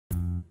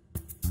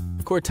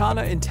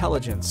Cortana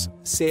Intelligence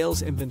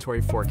Sales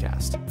Inventory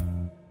Forecast.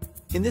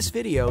 In this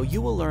video,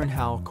 you will learn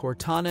how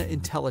Cortana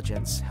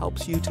Intelligence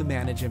helps you to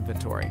manage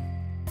inventory.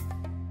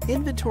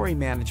 Inventory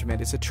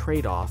management is a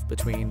trade-off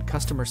between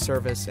customer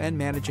service and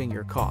managing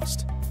your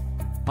cost.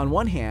 On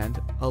one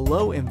hand, a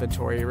low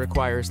inventory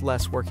requires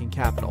less working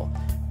capital,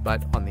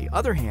 but on the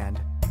other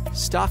hand,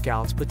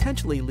 stockouts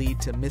potentially lead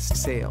to missed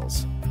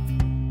sales.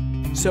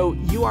 So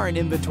you are an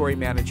inventory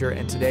manager,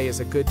 and today is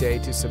a good day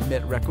to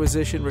submit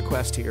requisition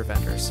requests to your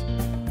vendors.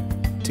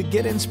 To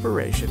get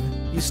inspiration,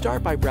 you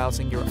start by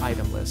browsing your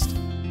item list.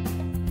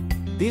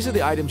 These are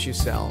the items you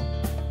sell,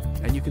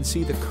 and you can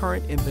see the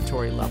current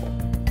inventory level.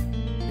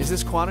 Is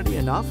this quantity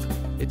enough?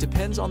 It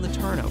depends on the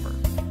turnover.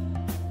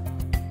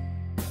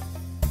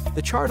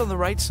 The chart on the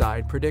right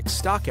side predicts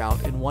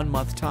stockout in 1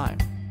 month time.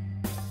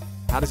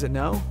 How does it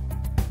know?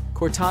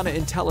 Cortana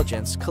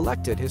Intelligence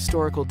collected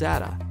historical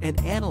data and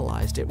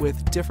analyzed it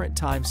with different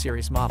time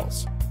series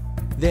models.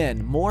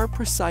 Then, more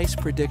precise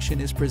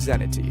prediction is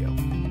presented to you.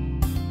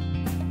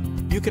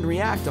 You can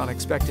react on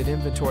expected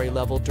inventory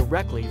level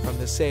directly from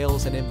the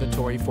Sales and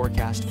Inventory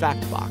Forecast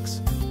fact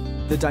box.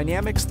 The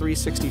Dynamics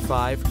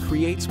 365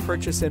 creates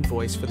purchase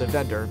invoice for the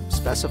vendor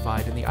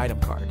specified in the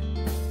item card.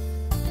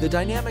 The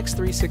Dynamics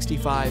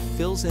 365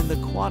 fills in the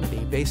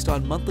quantity based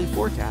on monthly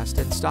forecast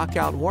and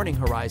stockout warning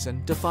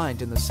horizon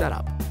defined in the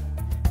setup.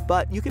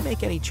 But you can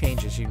make any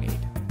changes you need.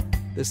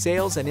 The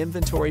Sales and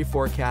Inventory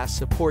Forecast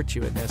support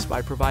you in this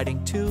by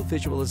providing 2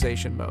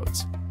 visualization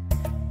modes.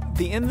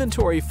 The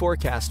Inventory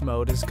Forecast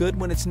mode is good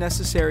when it's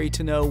necessary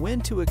to know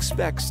when to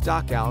expect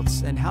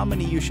stockouts and how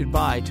many you should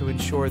buy to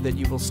ensure that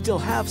you will still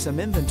have some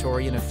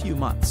inventory in a few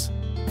months.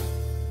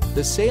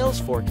 The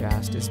Sales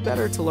Forecast is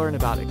better to learn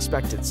about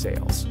expected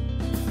sales.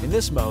 In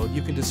this mode,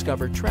 you can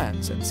discover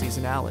trends and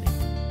seasonality.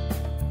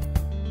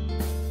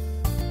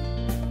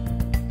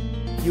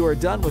 You are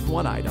done with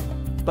one item,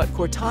 but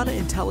Cortana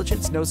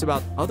Intelligence knows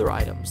about other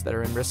items that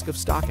are in risk of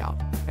stockout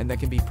and that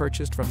can be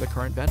purchased from the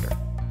current vendor.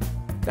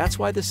 That's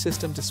why the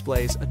system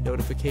displays a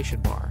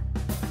notification bar.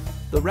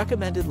 The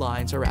recommended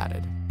lines are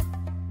added.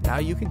 Now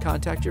you can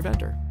contact your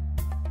vendor.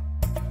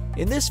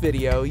 In this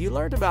video, you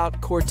learned about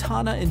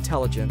Cortana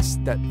Intelligence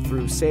that,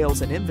 through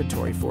Sales and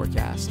Inventory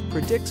Forecast,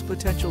 predicts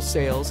potential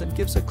sales and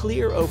gives a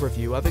clear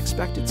overview of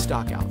expected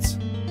stockouts.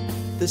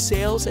 The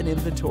Sales and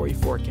Inventory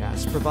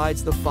Forecast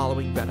provides the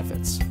following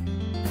benefits.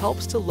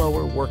 Helps to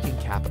lower working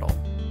capital.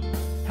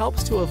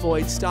 Helps to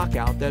avoid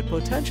stockout that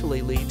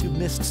potentially lead to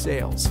missed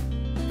sales.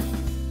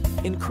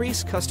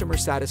 Increase customer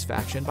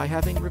satisfaction by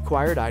having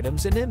required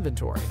items in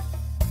inventory.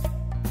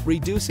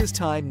 Reduces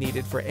time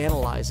needed for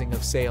analyzing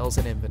of sales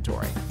and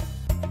inventory.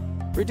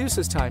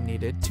 Reduces time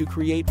needed to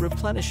create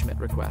replenishment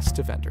requests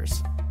to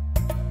vendors.